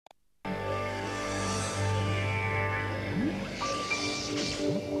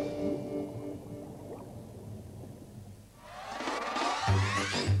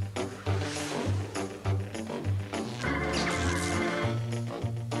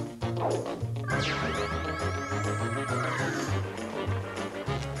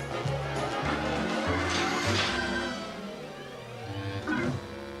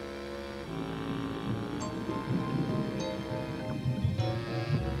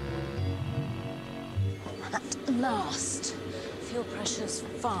Last. Fuel pressure's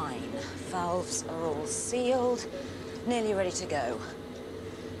fine. Valves are all sealed, nearly ready to go.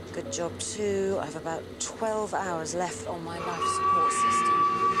 Good job, too. I have about 12 hours left on my life support system.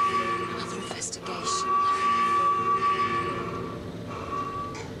 Another investigation.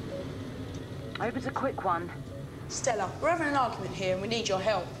 I hope it's a quick one. Stella, we're having an argument here and we need your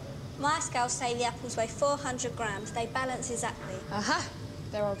help. My scales say the apples weigh 400 grams. They balance exactly. Aha!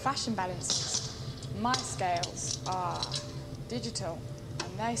 They're old-fashioned balances. My scales are digital,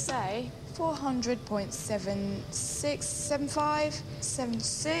 and they say 400.7675,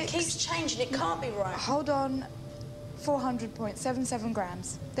 76... Keeps changing, it can't be right. Hold on, 400.77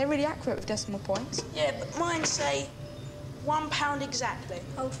 grams. They're really accurate with decimal points. Yeah, but mine say £1 exactly.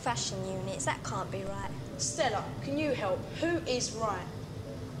 Old-fashioned units, that can't be right. Stella, can you help? Who is right?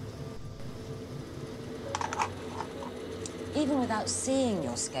 Even without seeing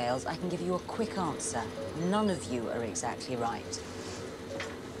your scales, I can give you a quick answer. None of you are exactly right.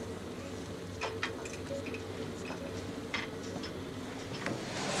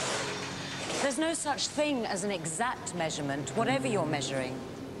 There's no such thing as an exact measurement, whatever you're measuring.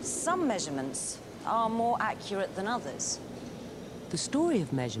 Some measurements are more accurate than others. The story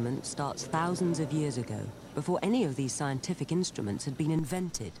of measurement starts thousands of years ago, before any of these scientific instruments had been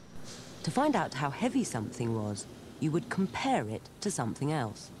invented. To find out how heavy something was, you would compare it to something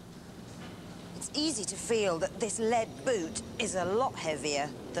else. It's easy to feel that this lead boot is a lot heavier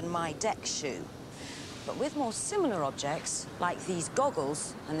than my deck shoe. But with more similar objects, like these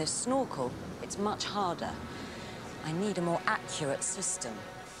goggles and this snorkel, it's much harder. I need a more accurate system.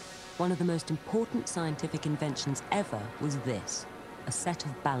 One of the most important scientific inventions ever was this, a set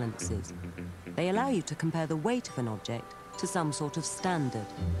of balances. They allow you to compare the weight of an object to some sort of standard.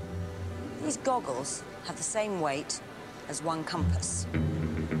 These goggles have the same weight as one compass.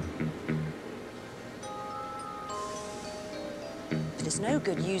 But it's no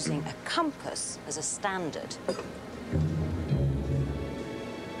good using a compass as a standard.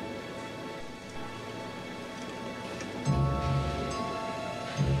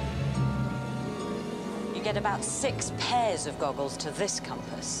 You get about 6 pairs of goggles to this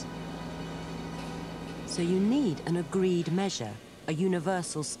compass. So you need an agreed measure, a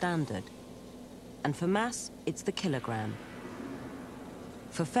universal standard. And for mass, it's the kilogram.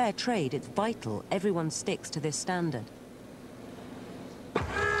 For fair trade, it's vital everyone sticks to this standard.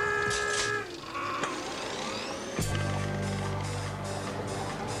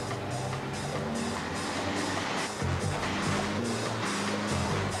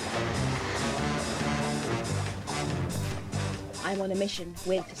 I'm on a mission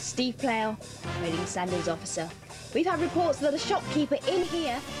with Steve Plough, Trading Standards Officer. We've had reports that a shopkeeper in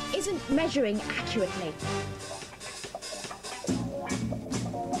here isn't measuring accurately.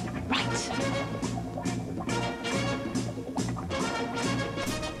 Right.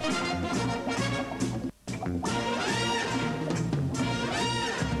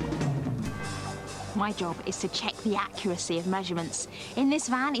 My job is to check the accuracy of measurements. In this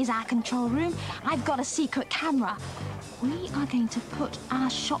van is our control room. I've got a secret camera. We are going to put our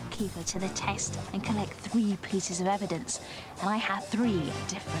shopkeeper to the test and collect 3 pieces of evidence. And I have 3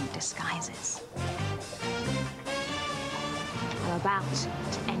 different disguises. I'm about to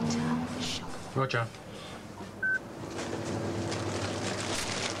enter the shop. Roger.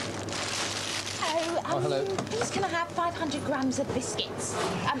 Oh, hello. Please can I have 500 grams of biscuits?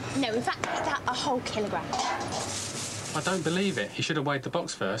 No, in fact, a whole kilogram. I don't believe it. You should have weighed the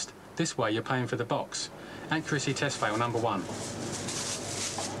box first. This way, you're paying for the box. Accuracy test fail number 1.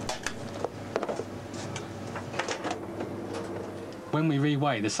 When we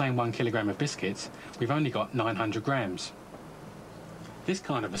re-weigh the same 1 kilogram of biscuits, we've only got 900 grams. This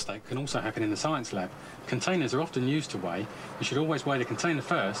kind of mistake can also happen in the science lab. Containers are often used to weigh. You should always weigh the container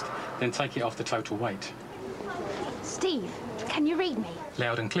first, then take it off the total weight. Steve, can you read me?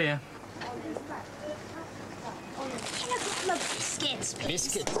 Loud and clear. Can I get my biscuits,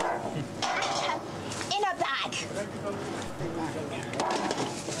 please? Biscuits? In a bag.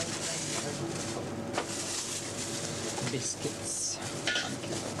 Biscuits.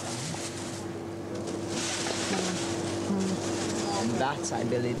 And that, I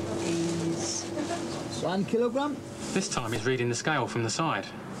believe, is 1 kilogram. This time he's reading the scale from the side.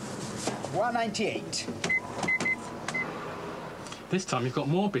 198. This time you've got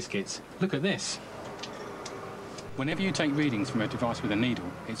more biscuits. Look at this. Whenever you take readings from a device with a needle,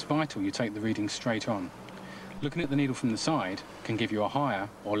 it's vital you take the readings straight on. Looking at the needle from the side can give you a higher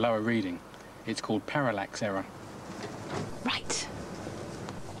or lower reading. It's called parallax error. Right.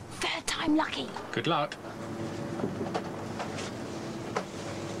 Third time lucky. Good luck.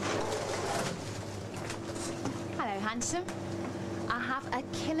 Hello, handsome. I'll have a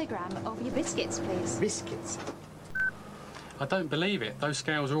kilogram of your biscuits, please. Biscuits. I don't believe it. Those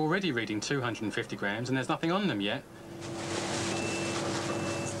scales are already reading 250 grams and there's nothing on them yet.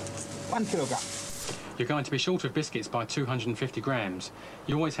 1 kilogram. You're going to be short of biscuits by 250 grams.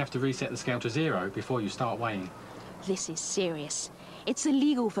 You always have to reset the scale to 0 before you start weighing. This is serious. It's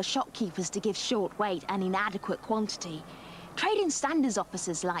illegal for shopkeepers to give short weight and inadequate quantity. Trading standards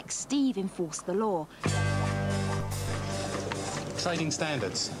officers like Steve enforce the law. Trading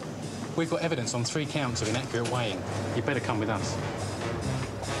standards. We've got evidence on 3 counts of inaccurate weighing. You'd better come with us.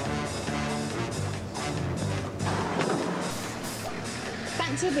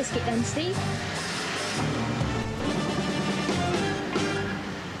 Fancy a biscuit then, Steve?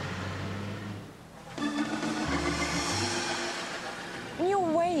 When you're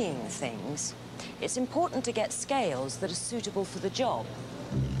weighing things, it's important to get scales that are suitable for the job.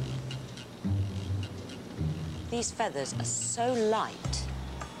 These feathers are so light,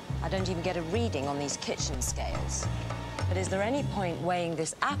 I don't even get a reading on these kitchen scales. But is there any point weighing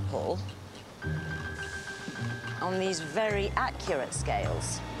this apple on these very accurate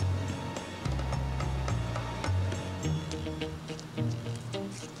scales?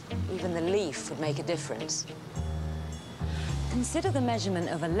 Even the leaf would make a difference. Consider the measurement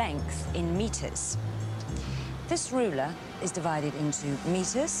of a length in meters. This ruler is divided into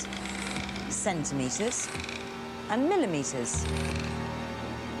meters, centimeters, and millimeters.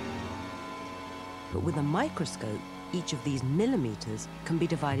 But with a microscope, each of these millimeters can be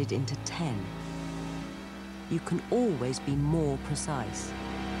divided into 10. You can always be more precise.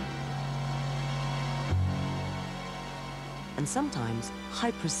 And sometimes,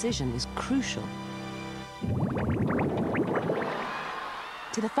 high precision is crucial.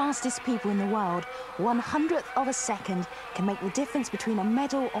 To the fastest people in the world, 1/100th of a second can make the difference between a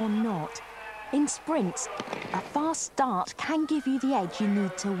medal or not. In sprints, a fast start can give you the edge you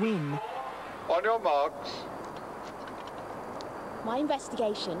need to win. On your marks. My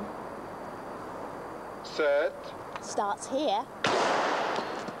investigation Set. starts here.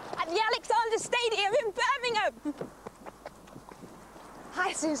 At the Alexander Stadium in Birmingham.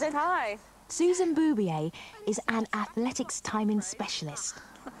 Hi, Susan. Hi. Susan Boubier is an athletics timing specialist.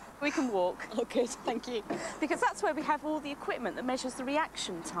 We can walk. Oh, good, thank you. Because that's where we have all the equipment that measures the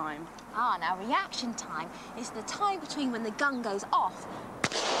reaction time. Now reaction time is the time between when the gun goes off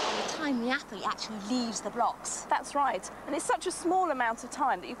and the time the athlete actually leaves the blocks. That's right. And it's such a small amount of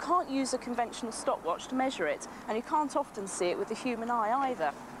time that you can't use a conventional stopwatch to measure it, and you can't often see it with the human eye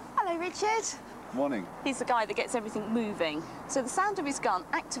either. Hello, Richard. Morning. He's the guy that gets everything moving. So the sound of his gun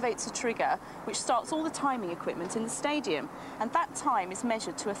activates a trigger which starts all the timing equipment in the stadium. And that time is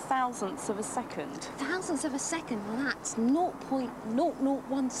measured to 1,000th of a second. Thousandths of a second, well that's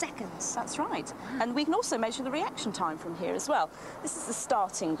 0.001 seconds. That's right. And we can also measure the reaction time from here as well. This is the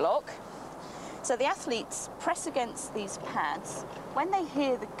starting block. So the athletes press against these pads. When they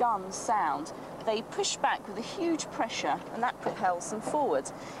hear the gun sound, they push back with a huge pressure, and that propels them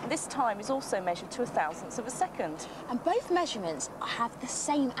forward. And this time is also measured to 1,000th of a second. And both measurements have the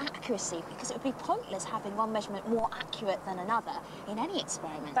same accuracy because it would be pointless having one measurement more accurate than another in any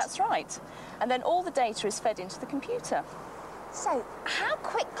experiment. That's right. And then all the data is fed into the computer. So, how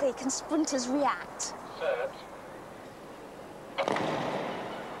quickly can sprinters react?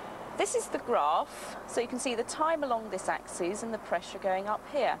 This is the graph, so you can see the time along this axis and the pressure going up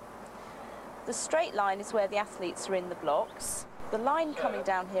here. The straight line is where the athletes are in the blocks. The line coming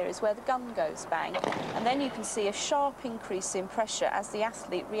down here is where the gun goes bang, and then you can see a sharp increase in pressure as the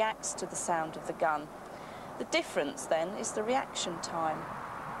athlete reacts to the sound of the gun. The difference then is the reaction time.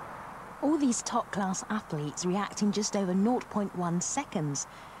 All these top-class athletes react in just over 0.1 seconds.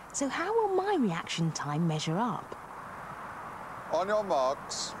 So how will my reaction time measure up? On your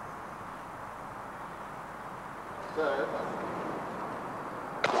marks. Set.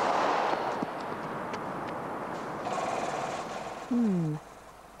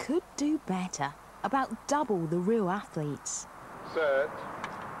 Could do better. About double the real athletes. Set.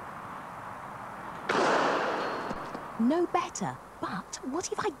 No better. But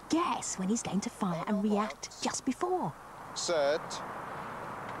what if I guess when he's going to fire and react just before? Set.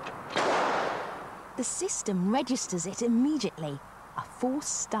 The system registers it immediately. A false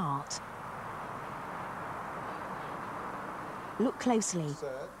start. Look closely.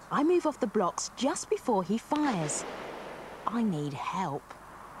 I move off the blocks just before he fires. I need help.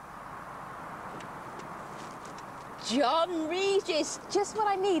 John Regis, just what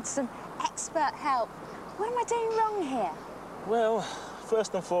I need, some expert help. What am I doing wrong here? Well,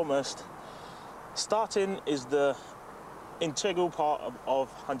 first and foremost, starting is the integral part of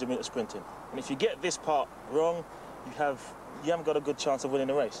 100-metre sprinting. And if you get this part wrong, you haven't got a good chance of winning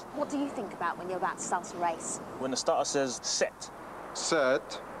the race. What do you think about when you're about to start a race? When the starter says set.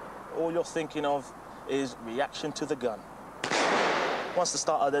 Set. All you're thinking of is reaction to the gun. Once the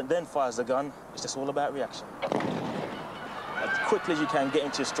starter then fires the gun, it's just all about reaction. As quickly as you can, get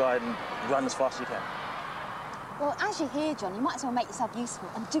into your stride and run as fast as you can. Well, as you're here, John, you might as well make yourself useful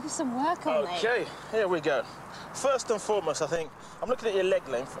and do some work on me. OK, here we go. First and foremost, I think, I'm looking at your leg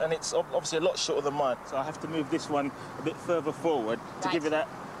length, and it's obviously a lot shorter than mine, so I have to move this one a bit further forward to give you that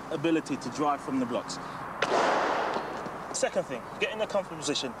ability to drive from the blocks. Second thing, get in a comfortable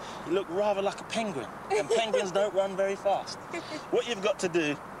position. You look rather like a penguin, and penguins don't run very fast. What you've got to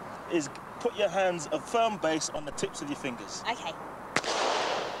do is put your hands a firm base on the tips of your fingers. OK.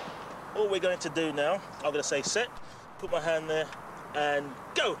 All we're going to do now, I'm going to say set, put my hand there, and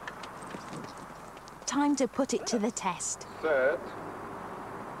go. Time to put it to the test. Set.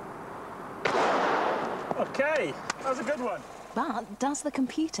 OK, that was a good one. But does the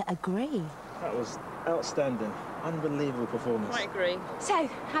computer agree? That was outstanding. Unbelievable performance. I agree. So,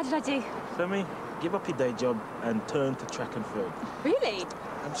 how did I do? Femi, give up your day job and turn to track and field. Really?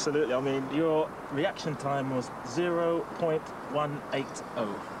 Absolutely. I mean, your reaction time was 0.180,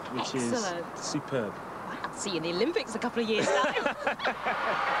 which is superb. I'll see you in the Olympics a couple of years' time.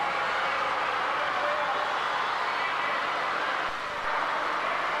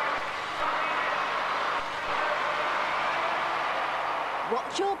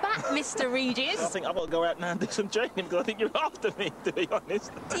 Watch your back, Mr. Regis. I think I've got to go out now and do some training because I think you're after me, to be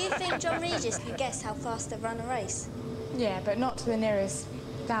honest. Do you think John Regis could guess how fast they've run a race? Yeah, but not to the nearest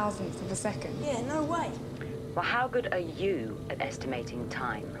thousandth of a second. Yeah, no way. Well, how good are you at estimating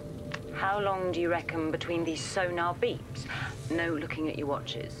time? How long do you reckon between these sonar beeps? No looking at your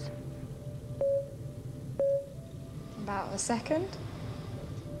watches. About a second.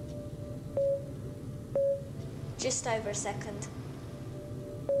 Just over a second.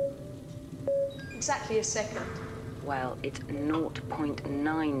 Exactly a second. Well, it's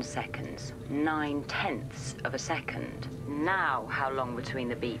 0.9 seconds, 9/10 of a second. Now, how long between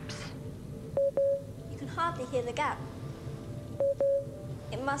the beeps? You can hardly hear the gap.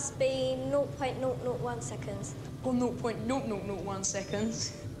 It must be 0.001 seconds. Or 0.0001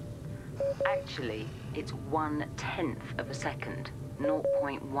 seconds. Actually, it's 1/10 of a second,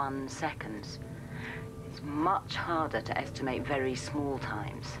 0.1 seconds. It's much harder to estimate very small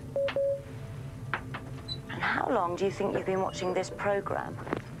times. And how long do you think you've been watching this program?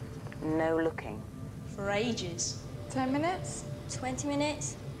 No looking. For ages. 10 minutes? 20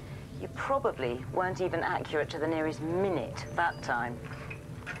 minutes? You probably weren't even accurate to the nearest minute that time.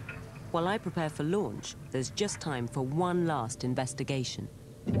 While I prepare for launch, there's just time for one last investigation.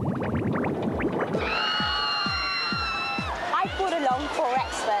 I brought along 4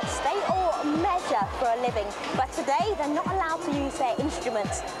 experts. They all measure for a living, but today they're not allowed to use their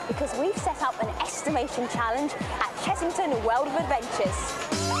instruments because we've set up an estimation challenge at Chessington World of Adventures.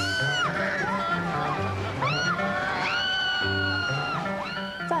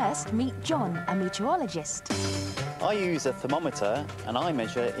 First, meet John, a meteorologist. I use a thermometer and I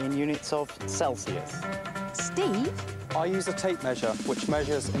measure in units of Celsius. Steve. I use a tape measure, which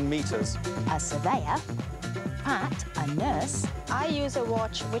measures in meters. A surveyor. Pat, a nurse. I use a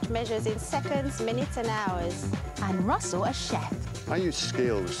watch which measures in seconds, minutes and hours. And Russell, a chef. I use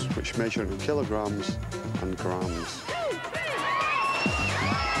scales which measure in kilograms and grams.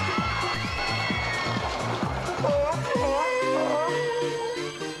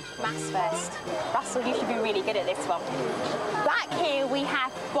 Maths first. Russell, you should be really good at this one. Back here we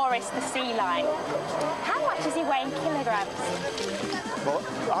have Boris the sea lion. How much does he weigh in kilograms? Well,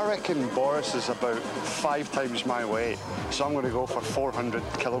 I reckon Boris is about 5 times my weight, so I'm going to go for 400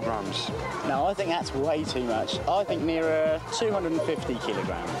 kilograms. No, I think that's way too much. I think nearer 250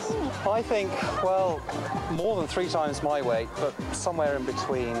 kilograms. I think, well, more than 3 times my weight, but somewhere in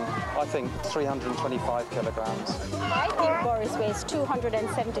between, I think 325 kilograms. I think Boris weighs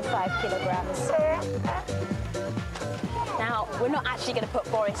 275 kilograms. Now, we're not actually going to put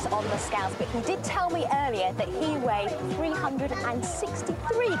Boris on the scales, but he did tell me earlier that he weighed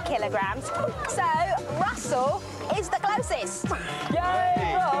 363 kilograms. So, Russell is the closest.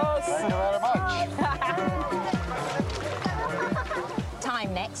 Yay, Ross! Thank you very much.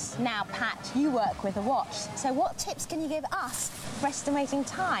 Now, Pat, you work with a watch, so what tips can you give us for estimating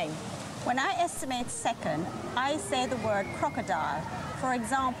time? When I estimate second, I say the word crocodile. For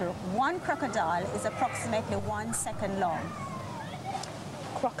example, one crocodile is approximately 1 second long.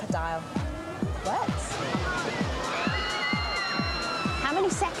 Crocodile. Works. How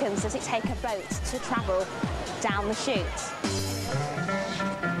many seconds does it take a boat to travel down the chute?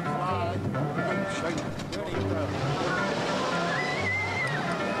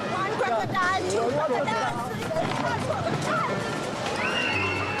 One crocodile, two crocodiles,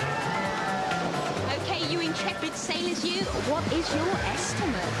 Okay, you intrepid sailors, you. What is your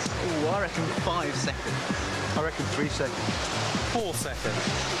estimate? Oh, I reckon 5 seconds. I reckon 3 seconds. 4 seconds.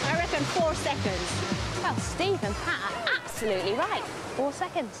 I reckon 4 seconds. Well, Steve and Pat are absolutely right. 4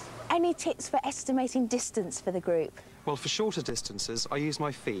 seconds. Any tips for estimating distance for the group? Well, for shorter distances, I use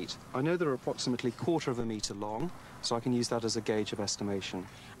my feet. I know they're approximately 1/4 of a metre long, so I can use that as a gauge of estimation.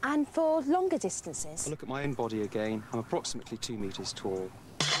 And for longer distances? I look at my own body again. I'm approximately 2 metres tall.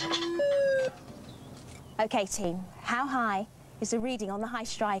 OK, team, how high is the reading on the high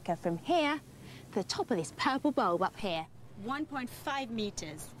striker from here to the top of this purple bulb up here? 1.5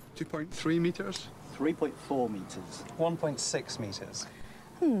 meters. 2.3 metres. 3.4 metres. 1.6 metres.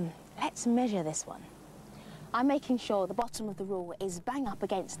 Let's measure this one. I'm making sure the bottom of the rule is bang up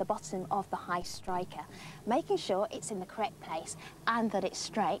against the bottom of the high striker, making sure it's in the correct place and that it's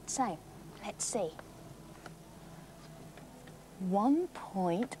straight. So, let's see.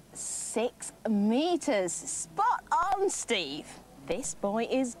 1.6 metres. Spot on, Steve. This boy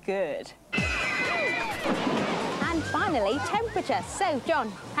is good. And finally, temperature. So,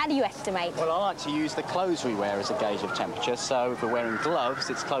 John, how do you estimate? Well, I like to use the clothes we wear as a gauge of temperature. So if we're wearing gloves,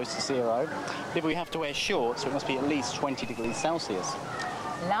 it's close to 0. If we have to wear shorts, it must be at least 20 degrees Celsius.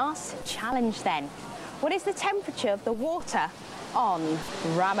 Last challenge then. What is the temperature of the water on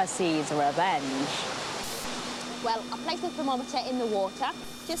Ramesses' Revenge? Well, I placed the thermometer in the water,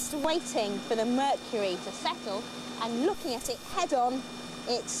 just waiting for the mercury to settle, and looking at it head on,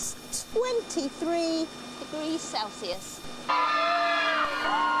 it's 23 degrees Celsius.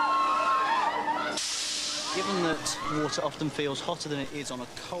 Given that water often feels hotter than it is on a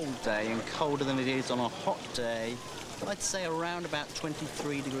cold day and colder than it is on a hot day, I'd say around about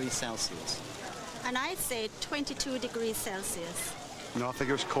 23 degrees Celsius. And I'd say 22 degrees Celsius. No, I think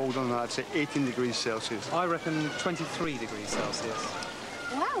it was colder than that. I'd say 18 degrees Celsius. I reckon 23 degrees Celsius.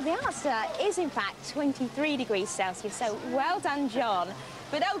 Well, the answer is in fact 23 degrees Celsius, so well done, John.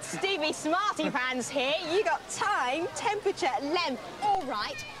 But old Stevie Smarty Pants here, you got time, temperature, length, all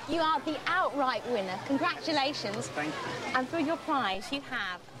right. You are the outright winner. Congratulations. Thank you. And for your prize, you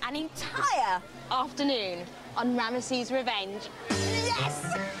have an entire afternoon on Ramesses' Revenge. Yes!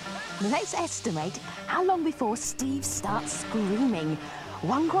 Let's estimate how long before Steve starts screaming.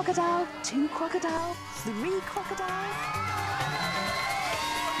 1 crocodile, 2 crocodile, 3 crocodile.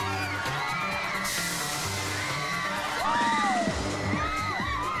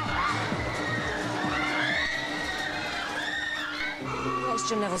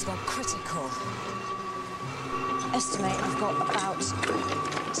 Oxygen levels gone critical. Estimate I've got about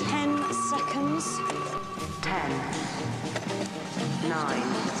 10 seconds. 10, 9,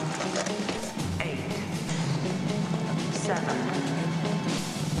 8, 7,